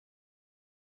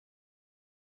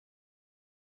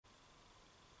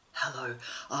Hello,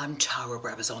 I'm Tara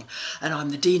Brabazon and I'm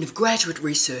the Dean of Graduate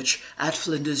Research at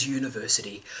Flinders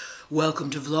University. Welcome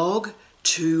to Vlog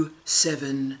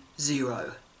 270.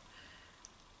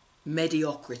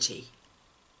 Mediocrity,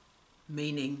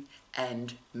 meaning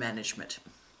and management.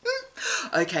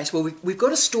 Okay, so we've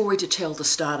got a story to tell to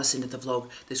start us into the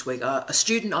vlog this week. A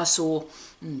student I saw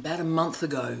about a month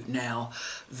ago now,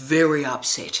 very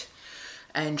upset,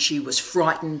 and she was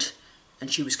frightened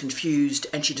and she was confused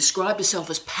and she described herself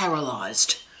as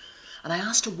paralysed. And I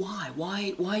asked her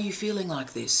why are you feeling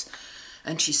like this?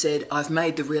 And she said, I've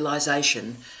made the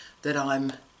realisation that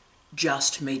I'm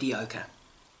just mediocre.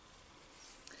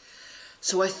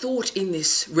 So I thought in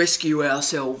this Rescue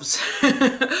Ourselves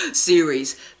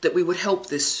series that we would help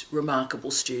this remarkable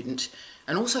student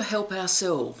and also help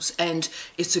ourselves. And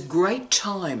it's a great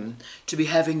time to be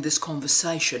having this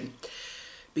conversation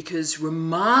because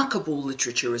remarkable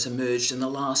literature has emerged in the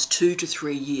last 2 to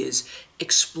 3 years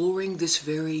exploring this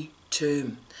very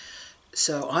term.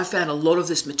 So I found a lot of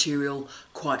this material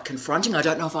quite confronting. I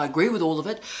don't know if I agree with all of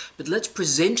it, but let's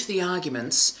present the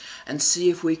arguments and see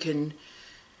if we can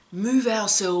move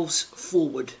ourselves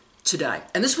forward today.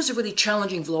 And this was a really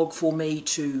challenging vlog for me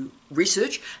to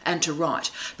research and to write,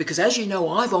 because as you know,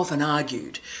 I've often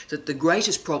argued that the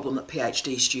greatest problem that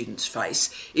PhD students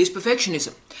face is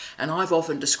perfectionism. And I've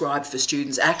often described for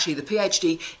students, actually the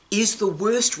PhD is the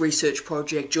worst research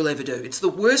project you'll ever do. It's the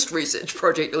worst research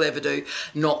project you'll ever do,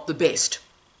 not the best,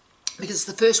 because it's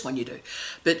the first one you do.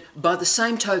 But by the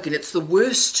same token, it's the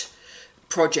worst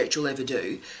project you'll ever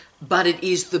do, but it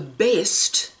is the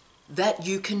best that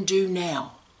you can do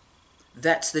now.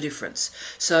 That's the difference.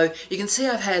 So you can see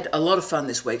I've had a lot of fun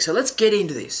this week. So let's get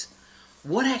into this.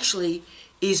 What actually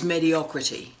is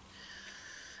mediocrity?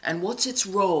 And what's its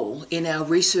role in our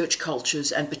research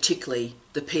cultures, and particularly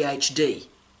the PhD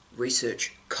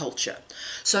research culture?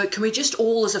 So can we just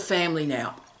all as a family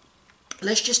now,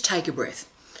 let's just take a breath.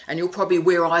 And you're probably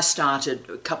where I started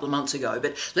a couple of months ago,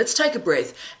 but let's take a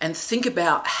breath and think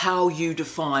about how you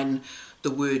define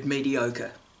the word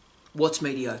mediocre. What's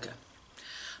mediocre?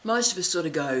 Most of us sort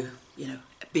of go, a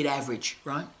bit average,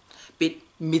 right? A bit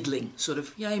middling, sort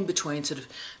of, in between, sort of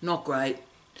not great,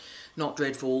 not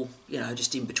dreadful,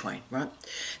 just in between, right?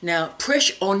 Now,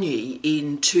 Presh Onyi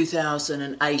in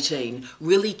 2018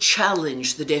 really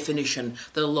challenged the definition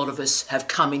that a lot of us have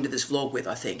come into this vlog with,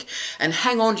 I think. And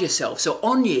hang on to yourself. So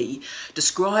Onyi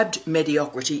described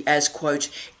mediocrity as,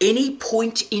 quote, any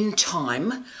point in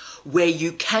time where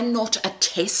you cannot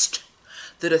attest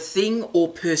that a thing or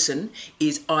person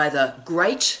is either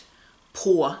great,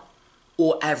 poor,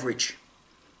 or average.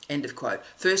 End of quote.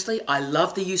 Firstly, I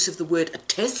love the use of the word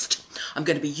attest. I'm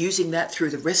going to be using that through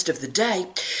the rest of the day.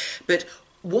 But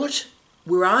what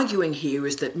we're arguing here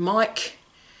is that Mike,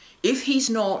 if he's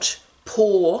not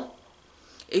poor,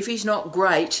 if he's not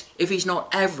great, if he's not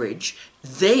average,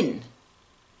 then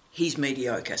he's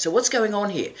mediocre. So what's going on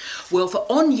here? Well, for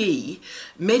Onyi,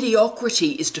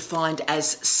 mediocrity is defined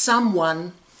as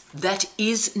someone that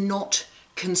is not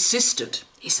consistent.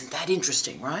 Isn't that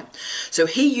interesting, right? So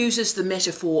he uses the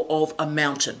metaphor of a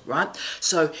mountain, right?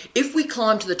 So if we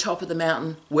climb to the top of the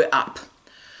mountain, we're up.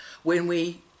 When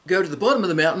we go to the bottom of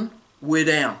the mountain, we're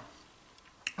down.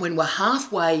 When we're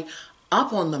halfway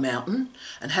up on the mountain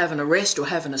and having a rest or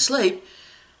having a sleep,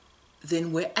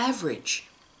 then we're average.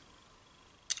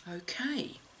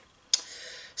 Okay,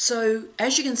 so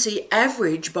as you can see,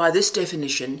 average by this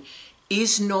definition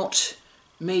is not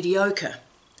mediocre,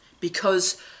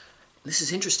 because, this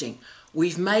is interesting,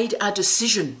 we've made a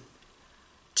decision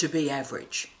to be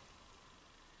average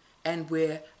and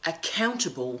we're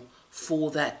accountable for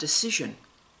that decision.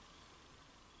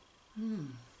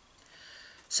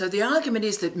 So the argument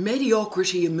is that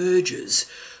mediocrity emerges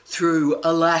through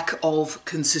a lack of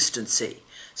consistency.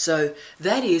 So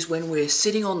that is when we're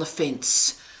sitting on the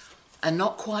fence and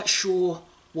not quite sure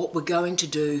what we're going to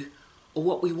do or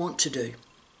what we want to do.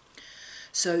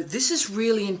 So this is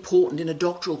really important in a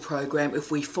doctoral program if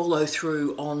we follow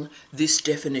through on this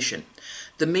definition.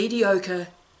 The mediocre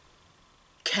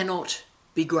cannot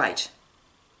be great.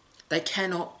 They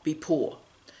cannot be poor.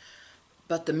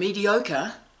 But the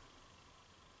mediocre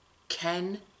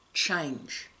can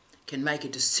change, can make a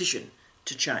decision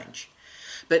to change.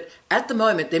 But at the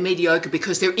moment, they're mediocre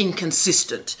because they're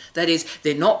inconsistent. That is,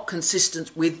 they're not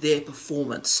consistent with their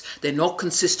performance. They're not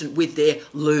consistent with their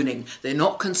learning. They're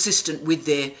not consistent with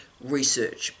their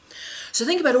research. So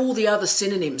think about all the other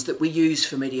synonyms that we use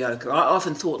for mediocre. I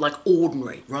often thought like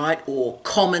ordinary, right? Or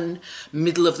common,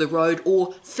 middle of the road,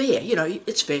 or fair.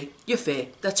 It's fair. You're fair.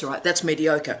 That's all right. That's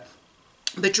mediocre.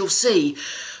 But you'll see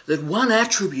that one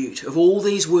attribute of all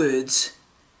these words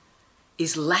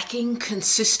is lacking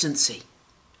consistency.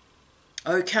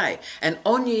 Okay, and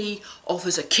Onyi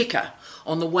offers a kicker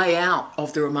on the way out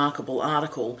of the remarkable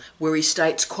article where he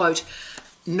states, quote,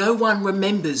 "No one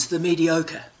remembers the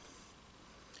mediocre."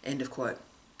 End of quote.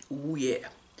 Ooh, yeah.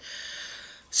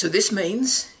 So this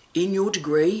means in your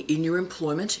degree, in your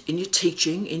employment, in your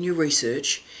teaching, in your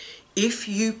research, if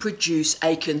you produce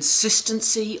a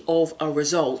consistency of a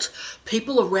result,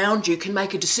 people around you can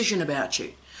make a decision about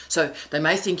you. So they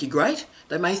may think you're great,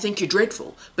 they may think you're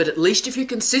dreadful, but at least if you're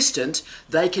consistent,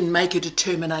 they can make a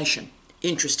determination.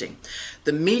 Interesting.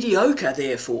 The mediocre,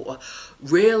 therefore,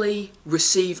 rarely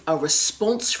receive a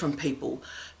response from people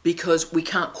because we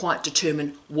can't quite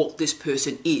determine what this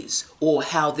person is or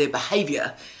how their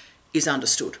behaviour is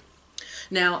understood.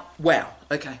 Now, wow.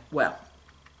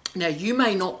 Now, you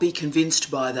may not be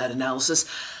convinced by that analysis.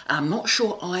 I'm not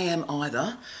sure I am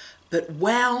either, but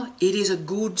wow, it is a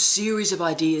good series of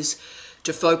ideas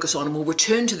to focus on, and we'll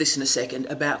return to this in a second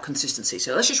about consistency.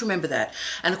 So let's just remember that.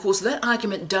 And of course, that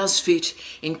argument does fit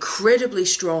incredibly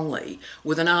strongly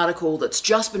with an article that's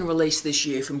just been released this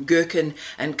year from Gherkin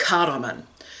and Karaman.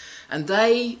 And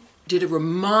they did a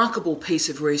remarkable piece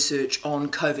of research on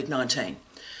COVID-19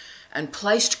 and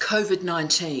placed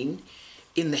COVID-19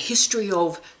 in the history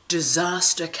of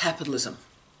disaster capitalism.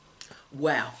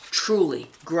 Wow, truly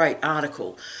great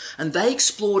article. And they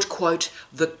explored, quote,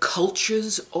 the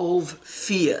cultures of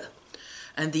fear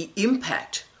and the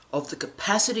impact of the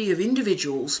capacity of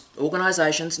individuals,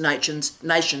 organisations,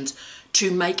 nations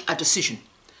to make a decision.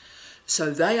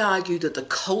 So they argue that the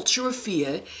culture of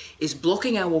fear is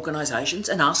blocking our organisations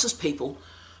and us as people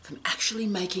from actually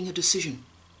making a decision.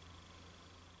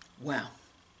 Wow.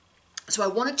 So I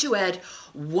wanted to add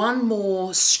one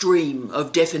more stream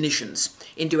of definitions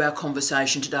into our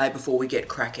conversation today before we get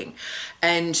cracking.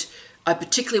 And I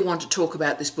particularly want to talk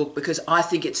about this book because I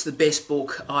think it's the best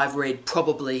book I've read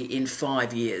probably in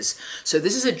 5 years. So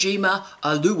this is Ajima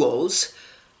Aluo's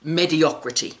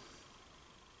Mediocrity.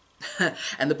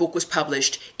 And the book was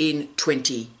published in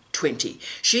 2020.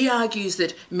 She argues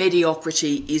that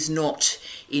mediocrity is not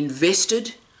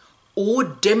invested or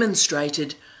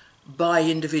demonstrated by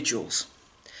individuals.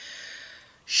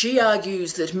 She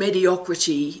argues that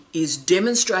mediocrity is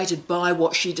demonstrated by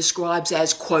what she describes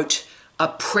as, quote,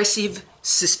 oppressive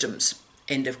systems,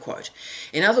 end of quote.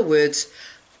 In other words,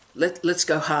 let's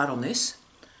go hard on this.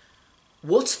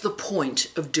 What's the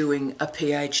point of doing a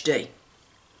PhD?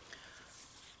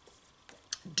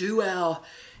 Do our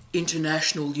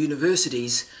international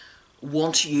universities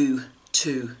want you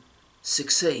to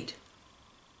succeed?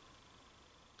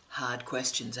 Hard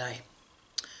questions, eh?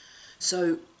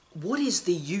 So, what is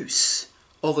the use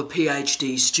of a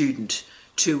PhD student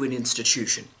to an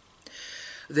institution?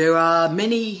 There are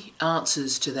many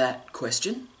answers to that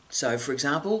question. So, for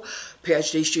example,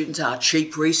 PhD students are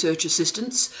cheap research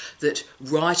assistants that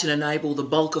write and enable the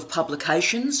bulk of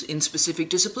publications in specific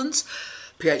disciplines.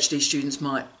 PhD students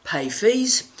might pay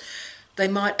fees. They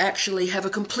might actually have a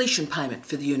completion payment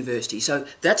for the university. So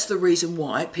that's the reason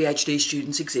why PhD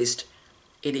students exist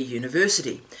in a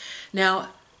university. Now,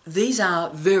 these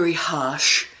are very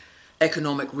harsh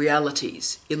economic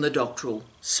realities in the doctoral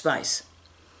space.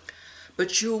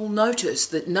 But you'll notice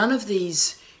that none of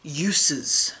these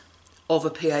uses of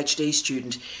a PhD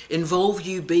student involve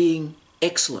you being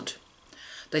excellent.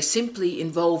 They simply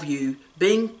involve you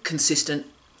being consistent,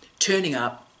 turning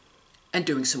up and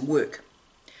doing some work.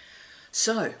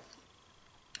 So,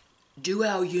 do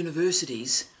our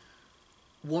universities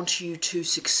want you to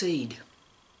succeed?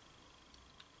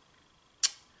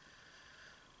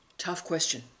 Tough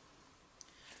question.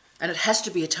 And it has to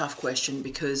be a tough question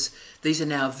because these are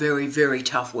now very, very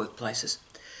tough workplaces.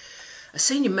 A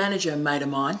senior manager mate of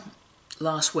mine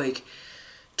last week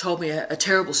told me a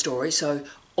terrible story. So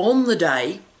on the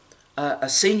day, a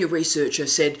senior researcher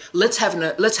said, let's have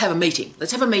a meeting.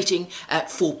 Let's have a meeting at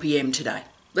 4 p.m. today.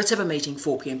 Let's have a meeting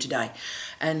 4 p.m. today.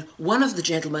 And one of the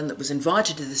gentlemen that was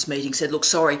invited to this meeting said, look,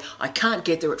 sorry, I can't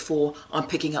get there at 4. I'm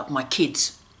picking up my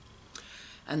kids.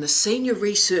 And the senior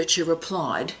researcher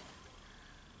replied,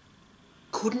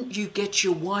 couldn't you get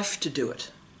your wife to do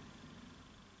it?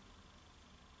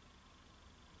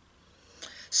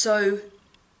 So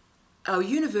our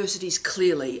universities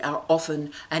clearly are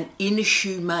often an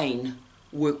inhumane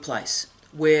workplace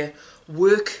where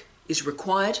work is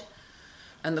required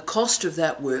and the cost of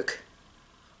that work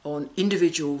on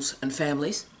individuals and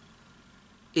families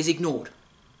is ignored,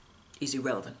 is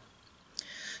irrelevant.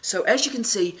 So as you can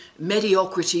see,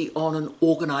 mediocrity on an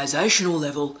organisational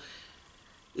level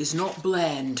is not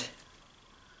bland,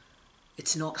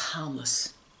 it's not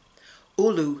harmless.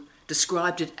 Ulu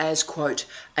described it as, quote,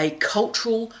 a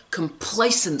cultural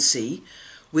complacency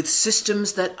with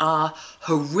systems that are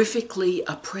horrifically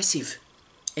oppressive,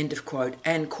 end of quote,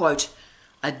 and, quote,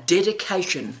 a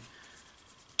dedication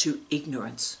to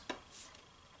ignorance.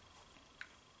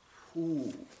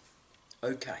 Ooh,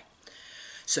 okay.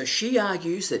 So she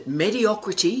argues that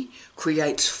mediocrity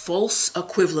creates false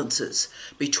equivalences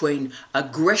between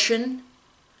aggression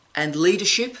and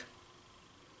leadership,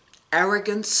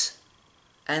 arrogance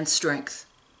and strength.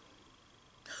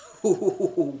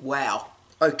 Ooh, wow.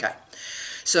 Okay.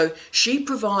 So she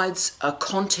provides a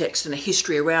context and a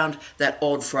history around that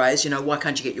odd phrase, why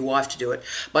can't you get your wife to do it,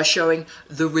 by showing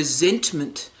the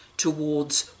resentment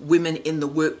towards women in the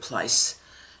workplace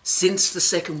since the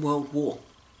Second World War.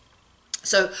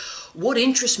 So what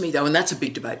interests me, though, and that's a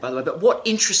big debate, by the way, but what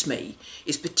interests me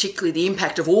is particularly the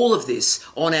impact of all of this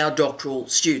on our doctoral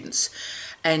students.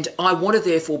 And I want to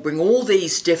therefore bring all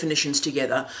these definitions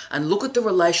together and look at the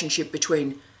relationship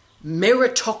between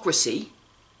meritocracy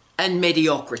and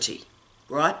mediocrity,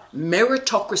 right?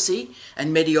 Meritocracy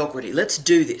and mediocrity. Let's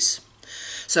do this.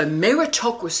 So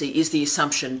meritocracy is the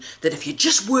assumption that if you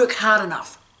just work hard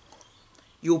enough,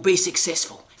 you'll be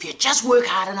successful. If you just work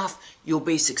hard enough, you'll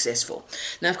be successful.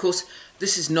 Now, of course,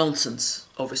 this is nonsense.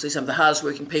 Obviously, some of the hardest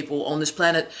working people on this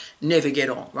planet never get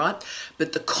on, right?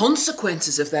 But the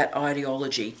consequences of that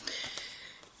ideology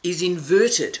is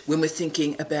inverted when we're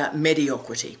thinking about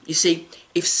mediocrity. You see,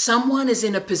 if someone is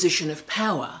in a position of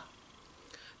power,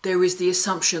 there is the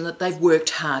assumption that they've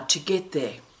worked hard to get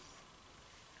there.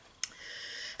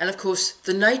 And of course,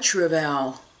 the nature of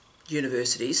our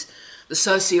universities, the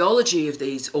sociology of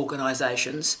these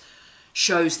organisations,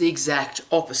 shows the exact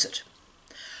opposite.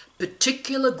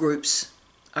 Particular groups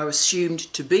are assumed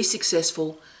to be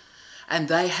successful and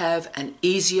they have an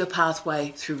easier pathway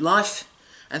through life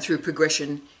and through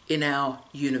progression in our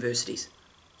universities.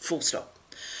 Full stop.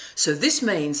 So this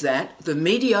means that the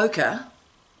mediocre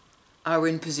are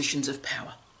in positions of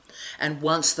power. And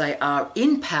once they are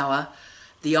in power,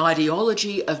 the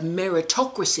ideology of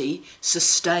meritocracy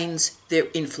sustains their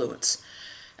influence.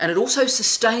 And it also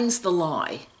sustains the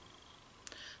lie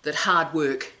that hard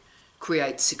work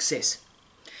creates success.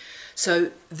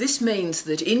 So this means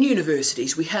that in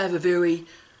universities we have a very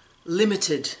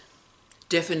limited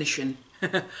definition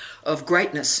of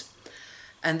greatness,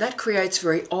 and that creates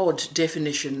very odd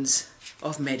definitions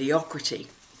of mediocrity.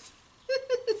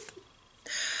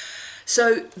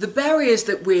 So the barriers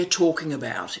that we're talking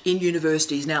about in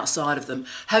universities and outside of them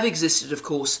have existed, of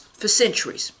course, for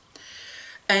centuries.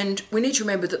 And we need to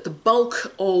remember that the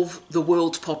bulk of the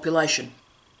world's population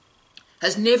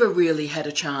has never really had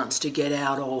a chance to get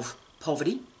out of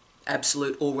poverty,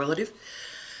 absolute or relative,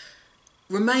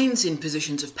 remains in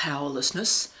positions of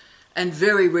powerlessness, and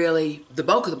very rarely the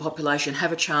bulk of the population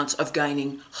have a chance of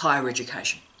gaining higher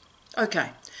education.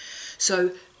 Okay,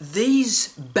 so these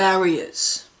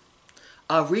barriers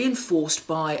are reinforced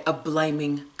by a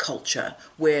blaming culture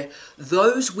where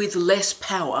those with less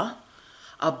power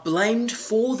are blamed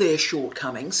for their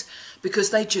shortcomings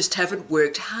because they just haven't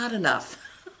worked hard enough.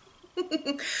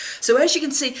 So as you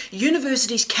can see,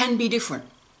 universities can be different.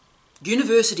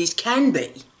 Universities can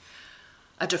be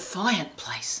a defiant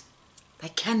place. They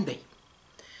can be.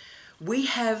 We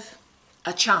have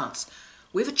a chance.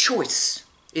 We have a choice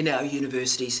in our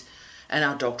universities and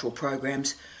our doctoral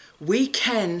programs. We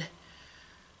can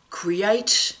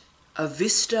create a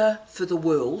vista for the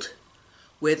world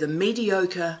where the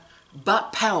mediocre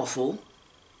but powerful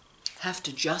have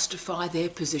to justify their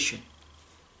position.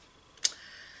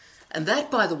 And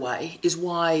that, by the way, is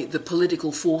why the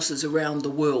political forces around the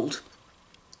world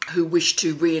who wish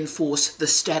to reinforce the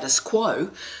status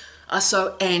quo are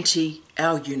so anti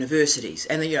our universities.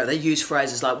 And they use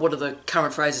phrases like, what are the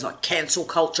current phrases like cancel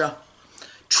culture,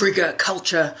 trigger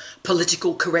culture,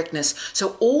 political correctness.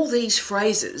 So all these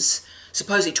phrases,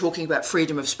 supposedly talking about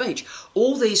freedom of speech,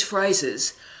 all these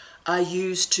phrases are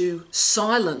used to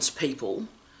silence people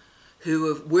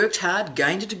who have worked hard,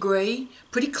 gained a degree,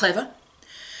 pretty clever,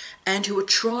 and who are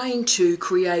trying to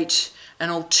create an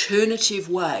alternative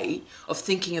way of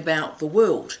thinking about the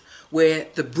world, where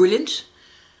the brilliant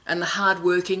and the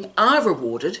hardworking are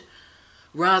rewarded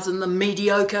rather than the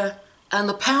mediocre and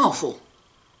the powerful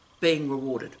being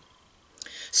rewarded.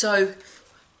 So,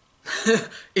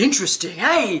 interesting,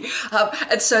 eh?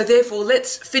 And so therefore,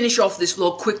 let's finish off this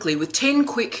vlog quickly with 10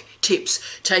 quick tips,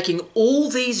 taking all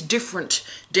these different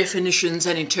definitions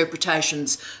and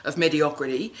interpretations of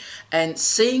mediocrity and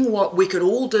seeing what we could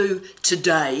all do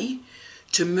today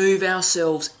to move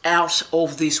ourselves out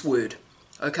of this word.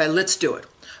 Okay, let's do it.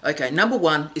 Okay, number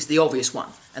one is the obvious one,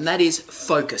 and that is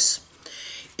focus.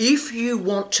 If you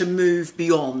want to move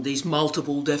beyond these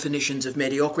multiple definitions of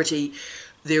mediocrity,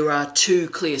 there are two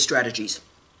clear strategies: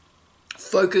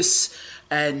 focus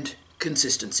and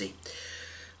consistency.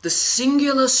 The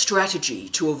singular strategy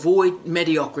to avoid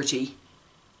mediocrity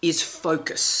is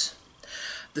focus.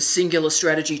 The singular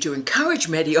strategy to encourage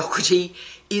mediocrity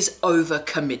is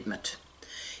overcommitment.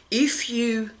 If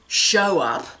you show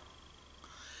up,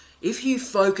 if you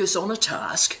focus on a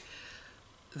task,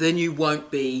 then you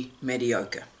won't be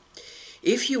mediocre.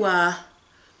 If you are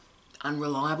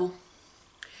unreliable,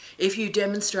 if you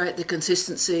demonstrate the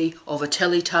consistency of a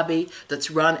Teletubby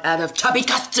that's run out of tubby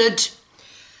custard,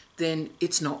 then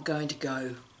it's not going to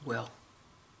go well.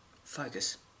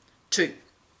 Focus. 2.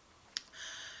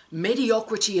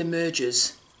 Mediocrity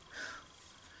emerges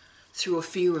through a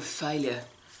fear of failure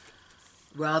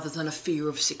rather than a fear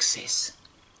of success.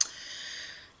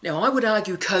 Now, I would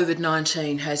argue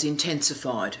COVID-19 has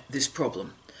intensified this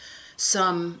problem.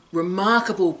 Some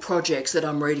remarkable projects that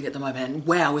I'm reading at the moment, and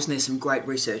wow, isn't there some great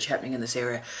research happening in this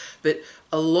area, but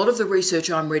a lot of the research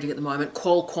I'm reading at the moment,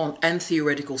 qual, quant and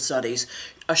theoretical studies,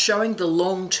 are showing the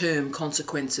long-term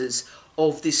consequences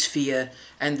of this fear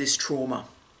and this trauma.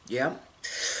 Yeah.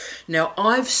 Now,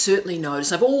 I've certainly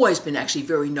noticed, I've always been actually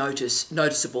very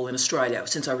noticeable in Australia,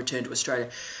 since I returned to Australia,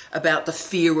 about the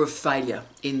fear of failure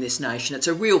in this nation. It's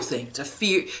a real thing. It's a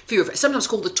fear of, sometimes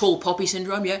called the tall poppy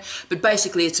syndrome, yeah? But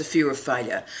basically it's a fear of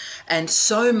failure. And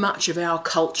so much of our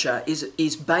culture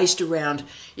is based around,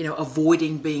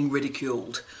 avoiding being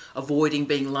ridiculed, avoiding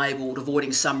being labelled,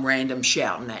 avoiding some random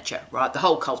shouting at you, right? The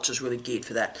whole culture is really geared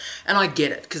for that. And I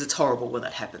get it, because it's horrible when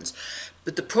that happens.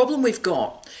 But the problem we've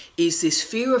got is this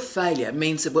fear of failure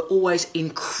means that we're always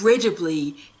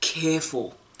incredibly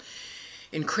careful,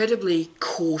 incredibly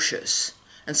cautious,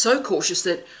 and so cautious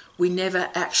that we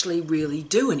never actually really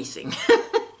do anything.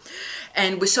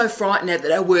 And we're so frightened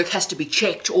that our work has to be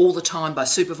checked all the time by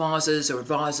supervisors or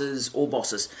advisors or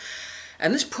bosses.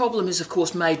 And this problem is, of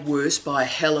course, made worse by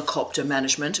helicopter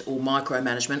management or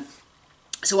micromanagement.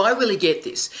 So I really get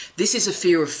this. This is a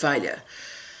fear of failure.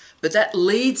 But that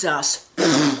leads us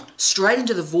straight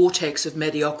into the vortex of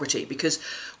mediocrity, because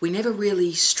we never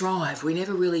really strive, we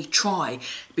never really try,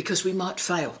 because we might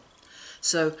fail.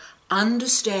 So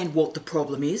understand what the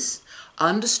problem is,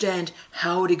 understand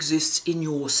how it exists in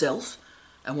yourself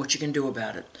and what you can do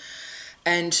about it.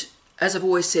 And as I've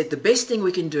always said, the best thing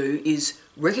we can do is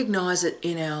recognise it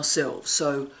in ourselves.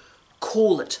 So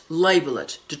call it, label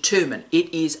it, determine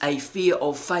it is a fear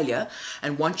of failure,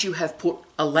 and once you have put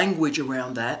a language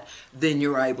around that, then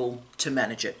you're able to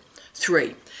manage it.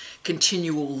 3,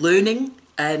 continual learning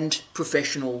and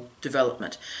professional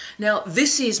development. Now,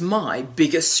 this is my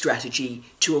biggest strategy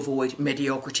to avoid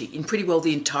mediocrity in pretty well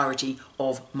the entirety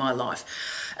of my life.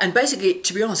 And basically,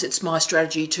 to be honest, it's my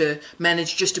strategy to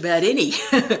manage just about any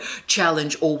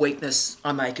challenge or weakness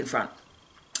I may confront.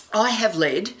 I have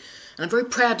led, and I'm very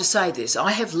proud to say this,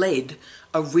 I have led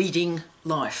a reading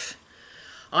life.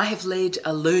 I have led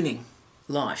a learning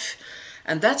life.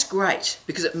 And that's great,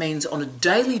 because it means on a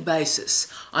daily basis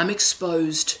I'm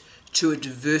exposed to a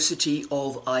diversity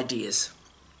of ideas.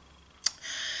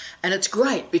 And it's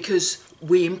great because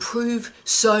we improve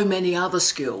so many other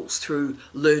skills through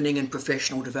learning and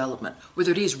professional development,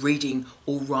 whether it is reading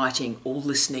or writing or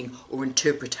listening or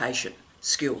interpretation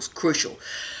skills, crucial.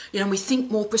 We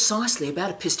think more precisely about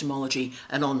epistemology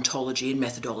and ontology and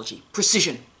methodology.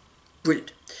 Precision,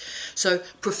 brilliant. So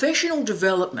professional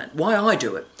development, why I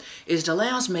do it, is it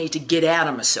allows me to get out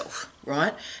of myself,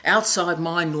 right? Outside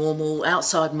my normal,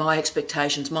 outside my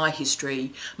expectations, my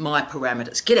history, my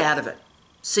parameters. Get out of it.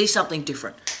 See something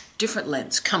different. Different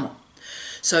lens. Come on.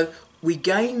 So we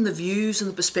gain the views and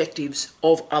the perspectives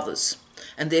of others.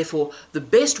 And therefore, the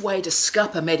best way to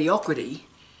scupper mediocrity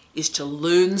is to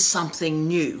learn something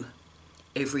new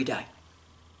every day.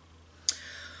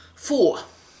 4,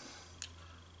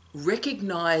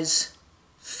 recognise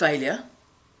failure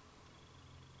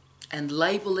and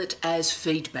label it as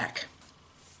feedback.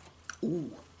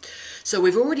 Ooh. So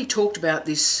we've already talked about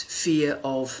this fear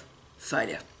of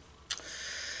failure.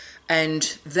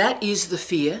 And that is the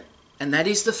fear and that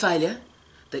is the failure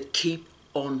that keep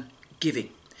on giving.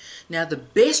 Now, the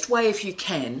best way, if you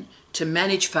can, to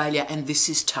manage failure, and this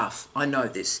is tough, I know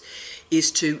this, is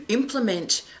to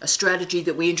implement a strategy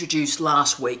that we introduced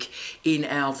last week in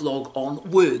our vlog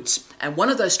on words. And one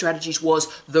of those strategies was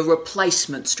the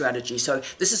replacement strategy. So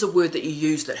this is a word that you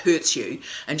use that hurts you,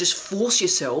 and just force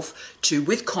yourself to,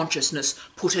 with consciousness,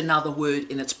 put another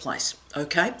word in its place,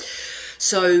 okay?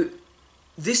 So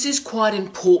this is quite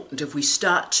important if we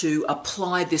start to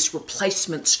apply this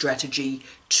replacement strategy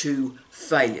to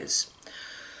failures.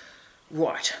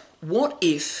 Right, what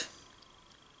if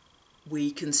we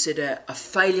consider a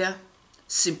failure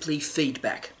simply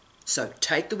feedback. So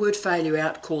take the word failure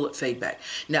out, call it feedback.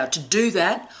 Now, to do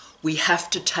that, we have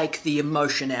to take the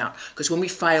emotion out, because when we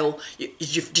fail,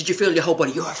 did you feel your whole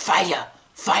body? You're a failure.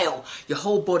 Fail. Your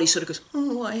whole body sort of goes,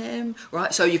 oh, I am,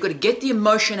 right? So you've got to get the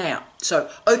emotion out. So,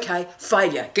 okay,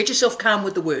 failure. Get yourself calm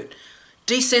with the word.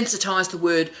 Desensitize the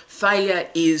word. Failure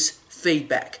is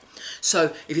feedback.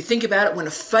 So if you think about it, when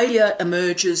a failure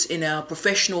emerges in our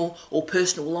professional or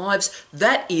personal lives,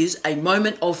 that is a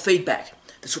moment of feedback.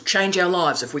 This will change our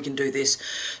lives if we can do this.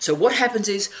 So what happens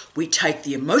is we take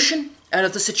the emotion out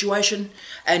of the situation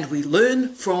and we learn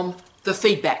from the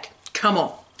feedback. Come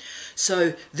on.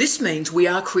 So this means we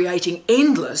are creating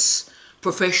endless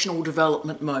professional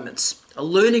development moments, a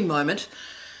learning moment,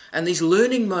 and these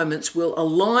learning moments will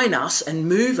align us and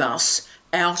move us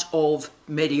out of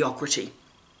mediocrity.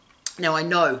 Now I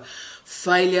know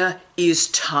failure is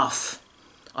tough.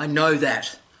 I know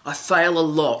that. I fail a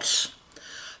lot.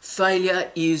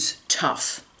 Failure is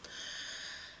tough.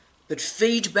 But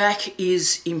feedback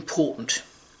is important.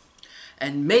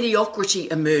 And mediocrity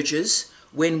emerges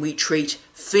when we treat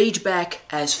feedback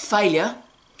as failure.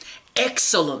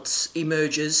 Excellence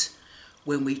emerges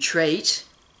when we treat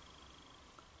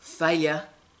failure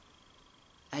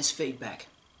as feedback.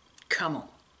 Come on.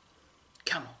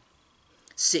 Come on.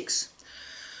 6.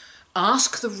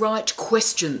 Ask the right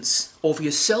questions of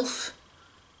yourself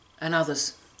and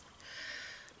others.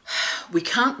 We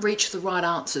can't reach the right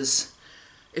answers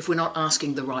if we're not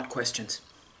asking the right questions.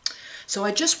 So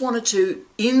I just wanted to,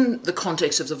 in the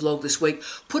context of the vlog this week,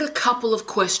 put a couple of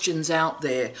questions out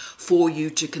there for you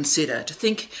to consider, to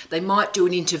think they might do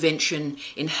an intervention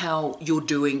in how you're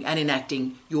doing and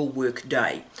enacting your work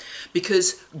day.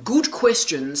 Because good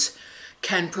questions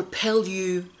can propel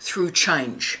you through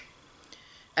change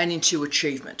and into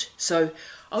achievement. So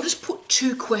I'll just put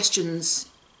 2 questions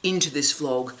into this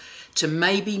vlog to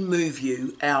maybe move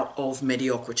you out of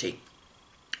mediocrity.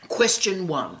 Question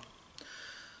 1.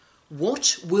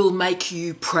 What will make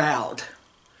you proud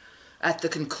at the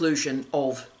conclusion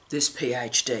of this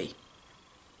PhD?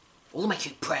 What will make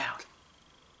you proud?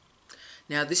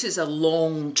 Now, this is a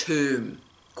long-term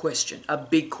question, a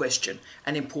big question,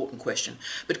 an important question.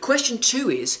 But question 2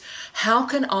 is, how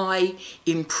can I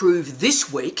improve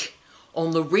this week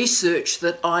on the research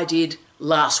that I did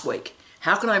last week?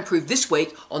 How can I improve this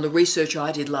week on the research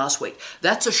I did last week?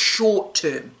 That's a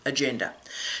short-term agenda.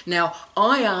 Now,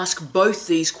 I ask both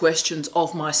these questions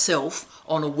of myself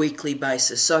on a weekly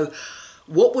basis. So,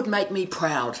 what would make me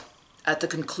proud at the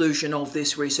conclusion of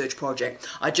this research project?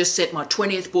 I just sent my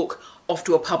 20th book off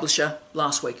to a publisher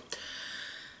last week.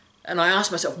 And I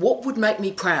asked myself, what would make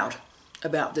me proud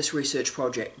about this research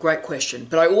project? Great question.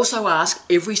 But I also ask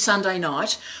every Sunday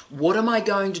night, what am I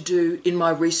going to do in my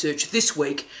research this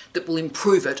week that will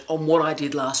improve it on what I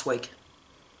did last week?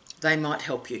 They might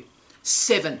help you.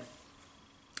 7.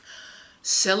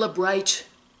 Celebrate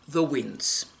the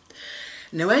wins.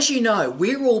 Now, as you know,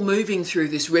 we're all moving through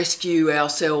this Rescue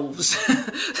Ourselves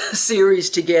series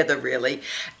together, really.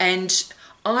 And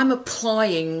I'm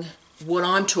applying what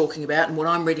I'm talking about and what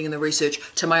I'm reading in the research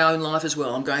to my own life as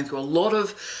well. I'm going through a lot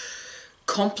of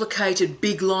complicated,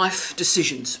 big life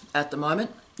decisions at the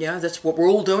moment. You know, that's what we're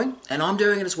all doing, and I'm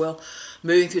doing it as well.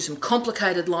 Moving through some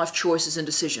complicated life choices and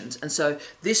decisions. And so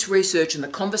this research and the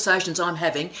conversations I'm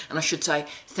having, and I should say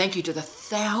thank you to the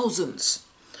thousands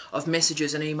of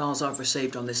messages and emails I've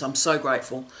received on this. I'm so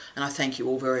grateful, and I thank you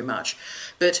all very much.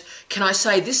 But can I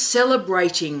say this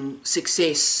celebrating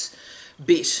success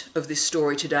bit of this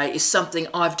story today is something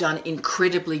I've done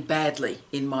incredibly badly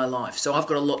in my life. So I've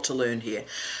got a lot to learn here,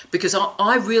 because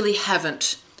I really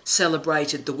haven't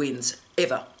celebrated the wins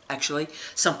ever, actually.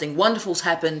 Something wonderful's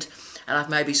happened and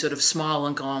I've maybe sort of smiled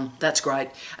and gone, that's great,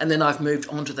 and then I've moved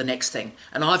on to the next thing.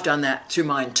 And I've done that through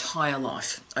my entire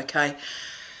life, okay?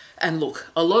 And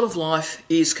look, a lot of life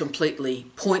is completely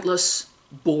pointless,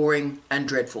 boring and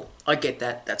dreadful. I get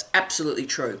that. That's absolutely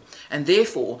true. And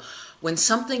therefore, when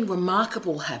something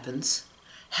remarkable happens,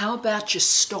 how about you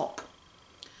stop?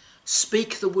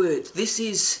 Speak the words. This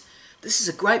is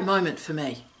a great moment for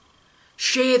me.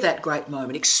 Share that great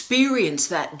moment. Experience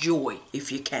that joy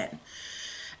if you can.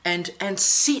 And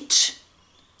sit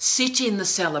in the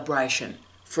celebration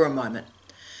for a moment.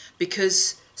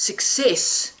 Because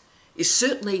success is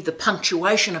certainly the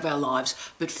punctuation of our lives,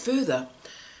 but further,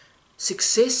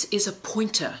 success is a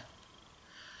pointer.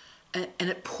 And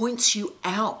it points you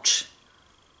out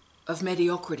of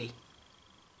mediocrity.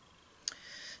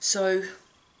 So,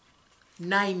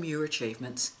 name your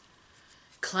achievements,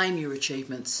 claim your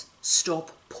achievements,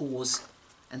 stop, pause,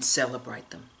 and celebrate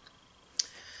them.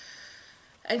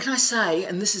 And can I say,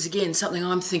 and this is again something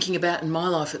I'm thinking about in my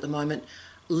life at the moment,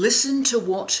 listen to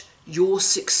what your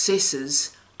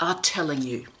successors are telling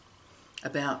you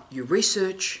about your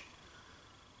research,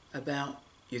 about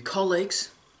your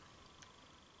colleagues,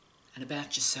 and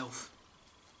about yourself.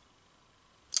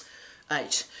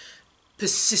 8.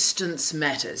 Persistence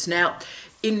matters. Now,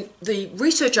 in the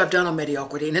research I've done on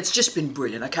mediocrity, and it's just been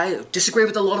brilliant, okay? I disagree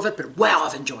with a lot of it, but wow,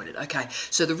 I've enjoyed it, okay?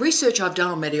 So the research I've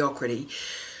done on mediocrity,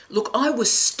 look, I was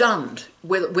stunned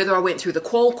whether I went through the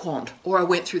qual-quant or I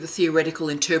went through the theoretical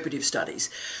interpretive studies,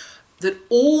 that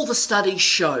all the studies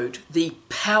showed the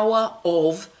power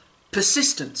of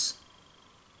persistence,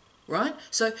 right?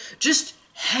 So just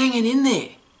hanging in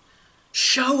there,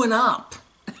 showing up,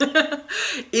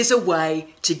 is a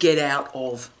way to get out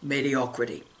of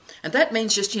mediocrity. And that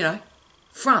means just,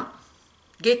 front,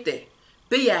 get there,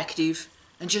 be active,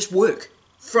 and just work.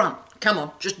 Front, come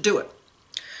on, just do it.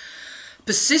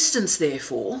 Persistence,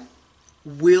 therefore,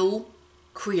 will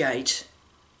create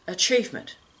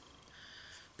achievement.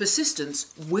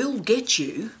 Persistence will get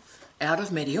you out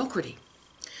of mediocrity.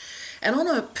 And on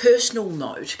a personal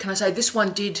note, can I say this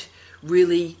one did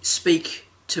really speak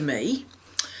to me.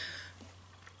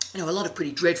 A lot of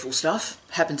pretty dreadful stuff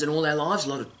happens in all our lives. A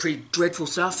lot of pretty dreadful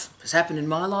stuff has happened in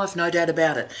my life, no doubt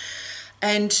about it.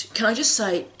 And can I just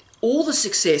say, all the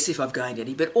success, if I've gained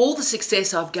any, but all the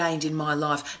success I've gained in my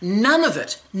life, none of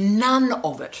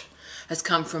it has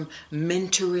come from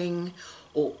mentoring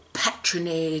or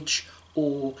patronage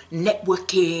or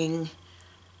networking.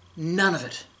 None of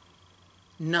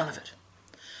it.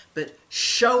 But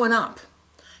showing up,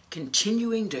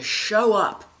 continuing to show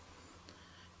up,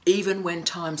 even when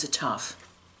times are tough,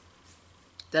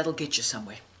 that'll get you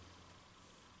somewhere.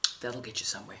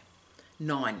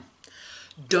 9.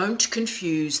 Don't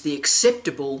confuse the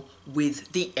acceptable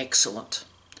with the excellent.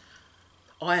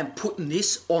 I am putting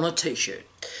this on a t-shirt.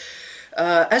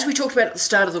 As we talked about at the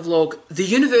start of the vlog, the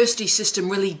university system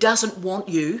really doesn't want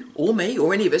you, or me,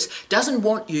 or any of us, doesn't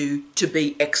want you to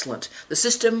be excellent. The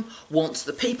system wants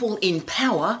the people in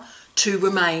power to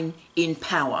remain in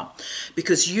power,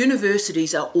 because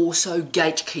universities are also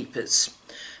gatekeepers.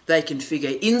 They can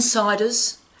figure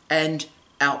insiders and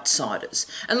outsiders.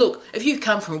 And look, if you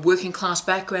come from a working class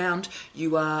background,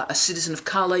 you are a citizen of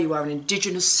colour, you are an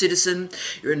Indigenous citizen,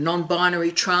 you're a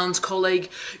non-binary trans colleague,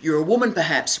 you're a woman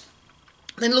perhaps,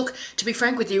 then look, to be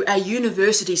frank with you, our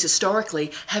universities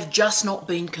historically have just not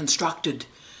been constructed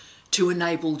to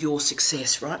enable your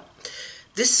success, right?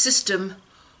 This system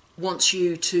wants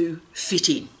you to fit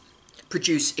in,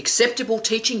 produce acceptable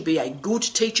teaching, be a good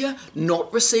teacher,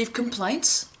 not receive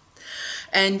complaints,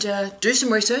 and do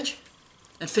some research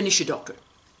and finish your doctorate.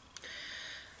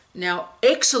 Now,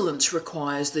 excellence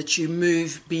requires that you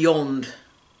move beyond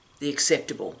the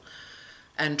acceptable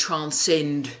and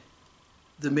transcend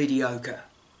the mediocre.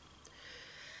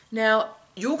 Now,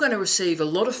 you're going to receive a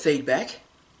lot of feedback,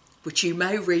 which you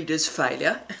may read as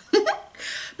failure,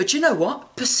 but you know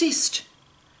what? Persist.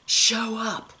 Show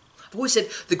up. I've always said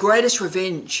the greatest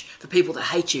revenge for people that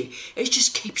hate you is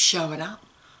just keep showing up.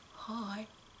 Hi,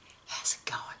 how's it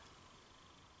going?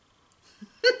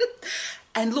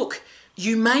 And look,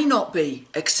 you may not be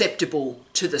acceptable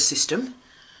to the system,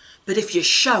 but if you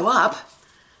show up,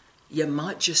 you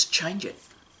might just change it.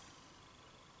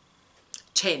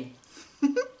 10.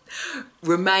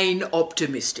 Remain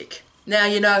optimistic.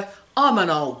 Now, I'm an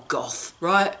old goth,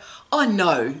 right? I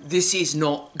know this is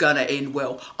not going to end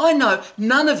well. I know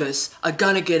none of us are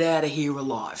going to get out of here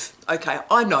alive. Okay,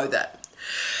 I know that.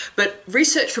 But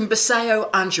research from Baseo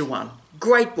Anjawan,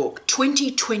 great book,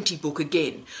 2020 book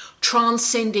again,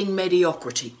 Transcending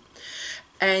Mediocrity.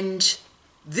 And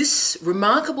this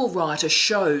remarkable writer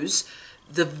shows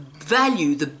the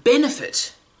value, the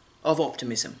benefit of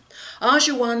optimism.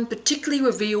 Anjawan particularly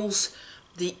reveals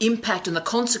the impact and the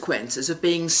consequences of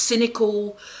being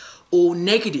cynical or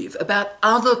negative about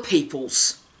other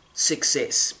people's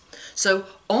success. So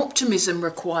optimism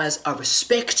requires a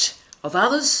respect of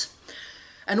others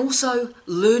and also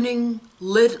learning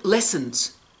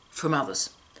lessons from others.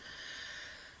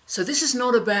 So this is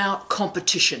not about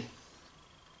competition.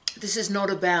 This is not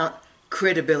about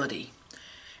credibility.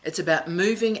 It's about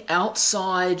moving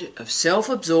outside of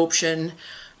self-absorption,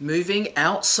 moving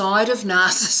outside of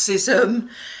narcissism,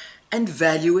 and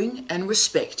valuing and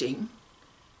respecting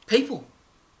people,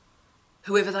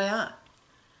 whoever they are,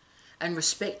 and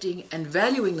respecting and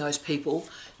valuing those people,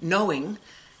 knowing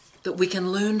that we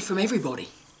can learn from everybody.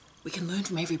 We can learn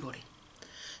from everybody.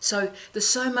 So there's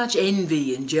so much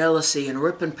envy and jealousy and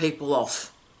ripping people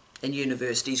off in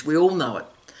universities. We all know it.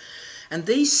 And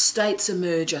these states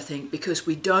emerge, I think, because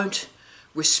we don't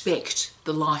respect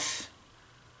the life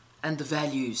and the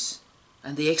values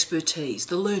and the expertise,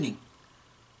 the learning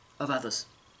of others.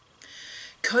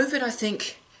 COVID, I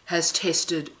think, has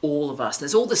tested all of us.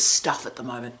 There's all this stuff at the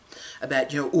moment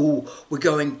about, we're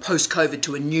going post-COVID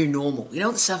to a new normal. You know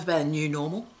all the stuff about a new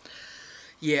normal?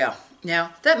 Yeah.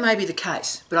 Now, that may be the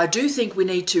case, but I do think we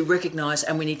need to recognise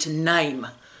and we need to name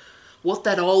what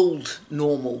that old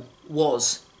normal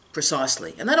was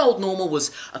precisely. And that old normal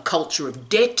was a culture of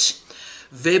debt,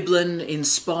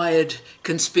 Veblen-inspired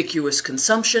conspicuous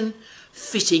consumption,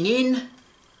 fitting in,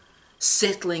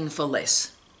 settling for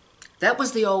less. That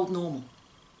was the old normal.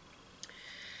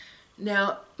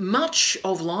 Now, much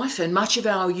of life and much of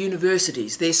our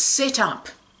universities, they're set up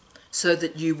so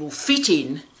that you will fit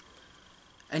in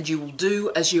and you will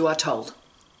do as you are told.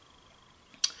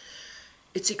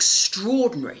 It's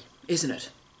extraordinary, isn't it?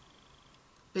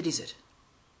 But is it?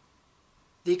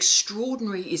 The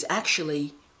extraordinary is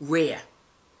actually rare.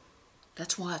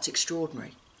 That's why it's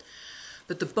extraordinary.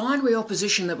 But the binary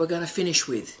opposition that we're going to finish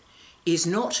with is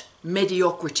not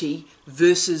mediocrity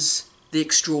versus the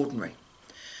extraordinary.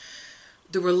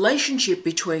 The relationship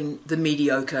between the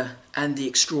mediocre and the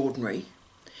extraordinary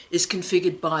is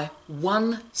configured by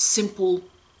one simple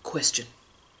question.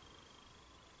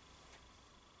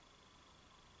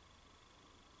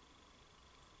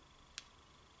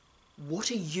 What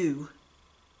are you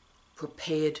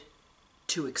prepared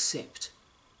to accept?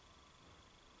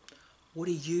 What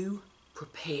are you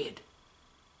prepared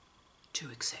to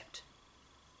accept?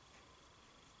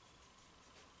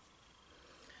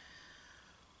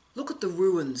 Look at the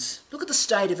ruins. Look at the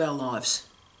state of our lives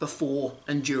before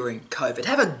and during COVID.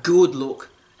 Have a good look.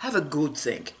 Have a good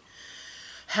think.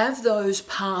 Have those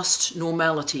past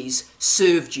normalities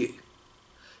served you?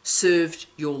 Served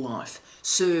your life?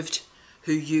 Served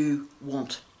who you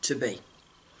want to be?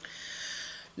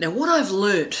 Now, what I've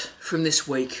learnt from this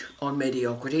week on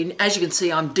mediocrity, and as you can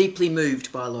see, I'm deeply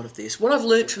moved by a lot of this. What I've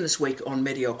learnt from this week on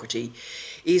mediocrity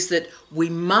is that we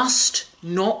must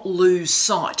not lose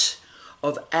sight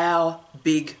of our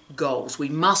big goals. We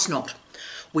must not.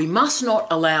 We must not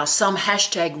allow some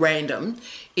hashtag random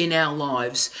in our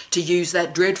lives to use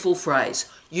that dreadful phrase,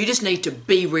 you just need to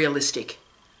be realistic.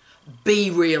 Be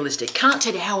realistic. Can't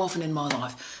tell you how often in my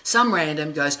life some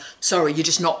random goes, sorry, you're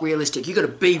just not realistic. You've got to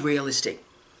be realistic.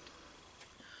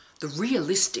 The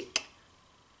realistic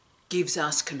gives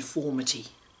us conformity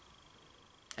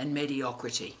and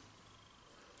mediocrity.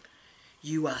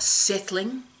 You are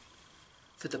settling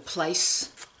for the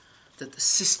place that the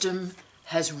system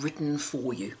has written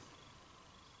for you.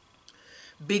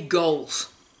 Big goals,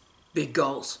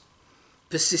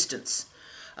 persistence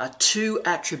are two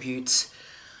attributes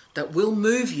that will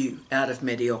move you out of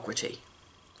mediocrity.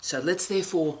 So let's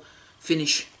therefore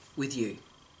finish with you.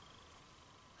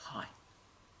 Hi.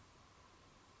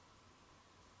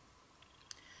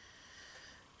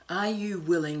 Are you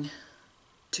willing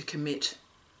to commit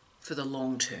for the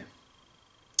long term?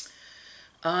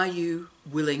 Are you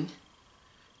willing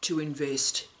to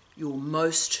invest your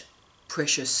most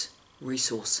precious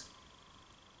resource?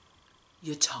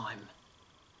 Your time,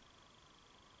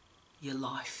 your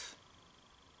life.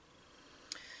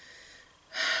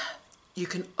 You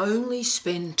can only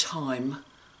spend time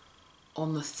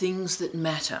on the things that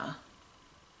matter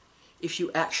if you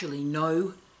actually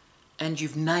know and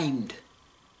you've named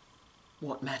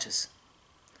what matters.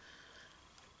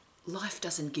 Life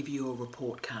doesn't give you a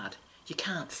report card. You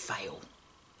can't fail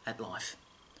at life.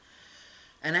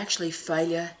 And actually,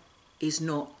 failure is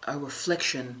not a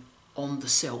reflection on the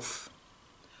self.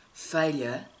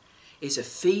 Failure is a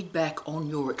feedback on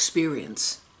your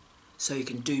experience so you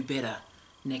can do better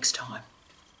next time.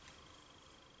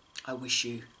 I wish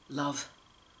you love,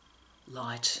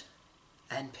 light,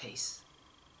 and peace.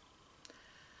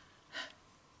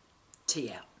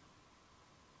 Tea out.